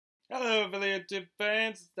Hello, affiliate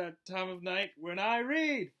fans. It's that time of night when I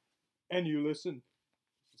read and you listen.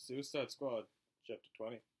 Suicide Squad, Chapter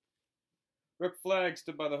 20. Rick Flag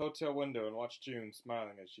stood by the hotel window and watched June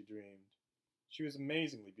smiling as she dreamed. She was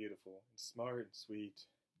amazingly beautiful and smart and sweet,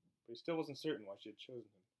 but he still wasn't certain why she had chosen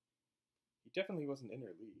him. He definitely wasn't in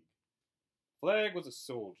her league. Flag was a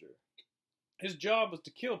soldier. His job was to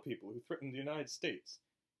kill people who threatened the United States.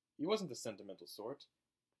 He wasn't the sentimental sort,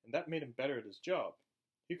 and that made him better at his job.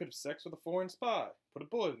 He could have sex with a foreign spy, put a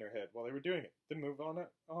bullet in her head while they were doing it, then move on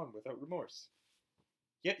without remorse.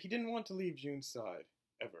 Yet he didn't want to leave June's side,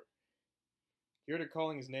 ever. He heard her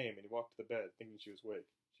calling his name, and he walked to the bed, thinking she was awake.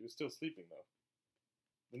 She was still sleeping, though.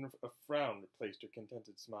 Then a frown replaced her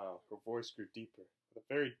contented smile. Her voice grew deeper, with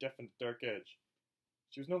a very definite dark edge.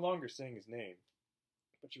 She was no longer saying his name,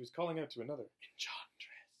 but she was calling out to another,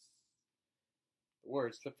 Enchantress. The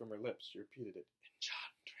word slipped from her lips. She repeated it, Enchantress.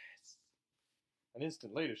 An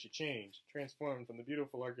instant later she changed, transformed from the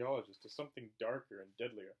beautiful archaeologist to something darker and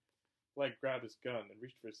deadlier. Flag grabbed his gun and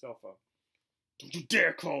reached for his cell phone. "Don't you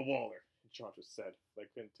dare call Waller," Enchantress said.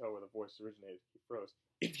 Flag couldn't tell where the voice originated. He froze.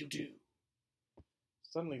 "If you do."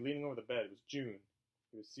 Suddenly, leaning over the bed, was June.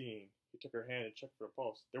 He was seeing. He took her hand and checked for a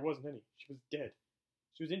pulse. There wasn't any. She was dead.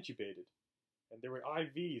 She was intubated. And there were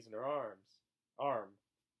IVs in her arm.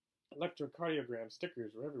 Electrocardiogram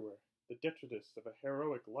stickers were everywhere. The detritus of a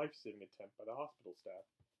heroic life-saving attempt by the hospital staff.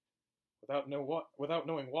 Without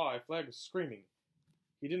knowing why, Flag was screaming.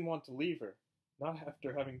 He didn't want to leave her, not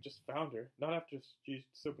after having just found her, not after she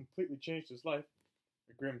so completely changed his life.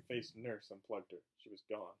 A grim-faced nurse unplugged her. She was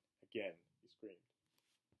gone. Again, he screamed.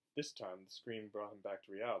 This time, the scream brought him back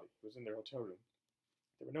to reality. He was in their hotel room.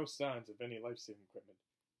 There were no signs of any life-saving equipment.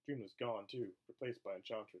 June was gone, too, replaced by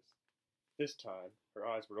Enchantress. This time, her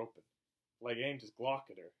eyes were open. Flag aimed his Glock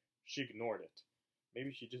at her. She ignored it.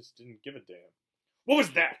 Maybe she just didn't give a damn. "What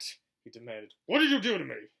was that?" he demanded. "What did you do to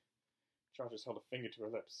me?" Enchantress held a finger to her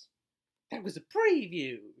lips. "That was a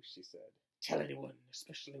preview," she said. "Tell anyone,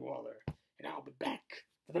 especially Waller, and I'll be back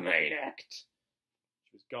for the main act."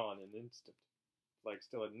 She was gone in an instant. Flag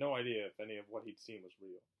still had no idea if any of what he'd seen was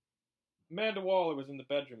real. Amanda Waller was in the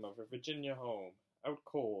bedroom of her Virginia home, out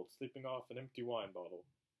cold, sleeping off an empty wine bottle.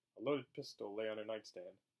 A loaded pistol lay on her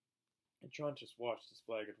nightstand. Enchantress watched as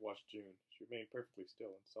Flag had watched June. She remained perfectly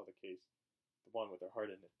still and saw the case, the one with her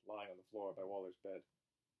heart in it, lying on the floor by Waller's bed.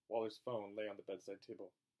 Waller's phone lay on the bedside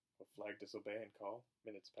table. Would Flag disobey and call?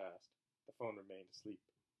 Minutes passed. The phone remained asleep,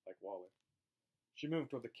 like Waller. She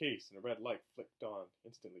moved toward the case, and a red light flicked on.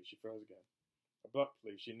 Instantly, she froze again.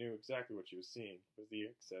 Abruptly, she knew exactly what she was seeing. It was the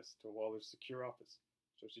access to Waller's secure office,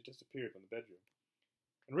 so she disappeared from the bedroom,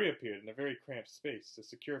 and reappeared in a very cramped space. A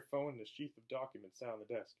secure phone and a sheath of documents sat on the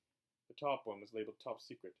desk. The top one was labeled Top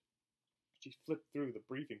Secret. She flipped through the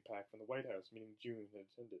briefing pack from the White House meeting June had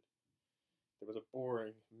attended. There was a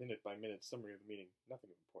boring, minute-by-minute summary of the meeting,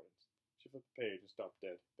 nothing of importance. She flipped the page and stopped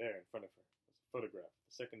dead. There, in front of her, was a photograph,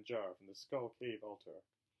 the second jar from the Skull Cave altar.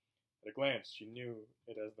 At a glance, she knew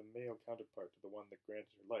it as the male counterpart to the one that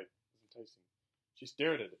granted her life. It was enticing. She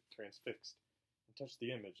stared at it, transfixed, and touched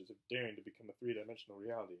the image as if daring to become a three-dimensional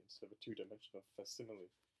reality instead of a two-dimensional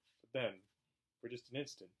facsimile. But then, for just an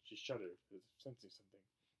instant, she shuddered, as if sensing something.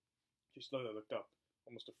 She slowly looked up,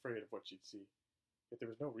 almost afraid of what she'd see. Yet there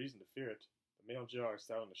was no reason to fear it. The mail jar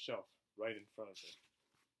sat on the shelf, right in front of her.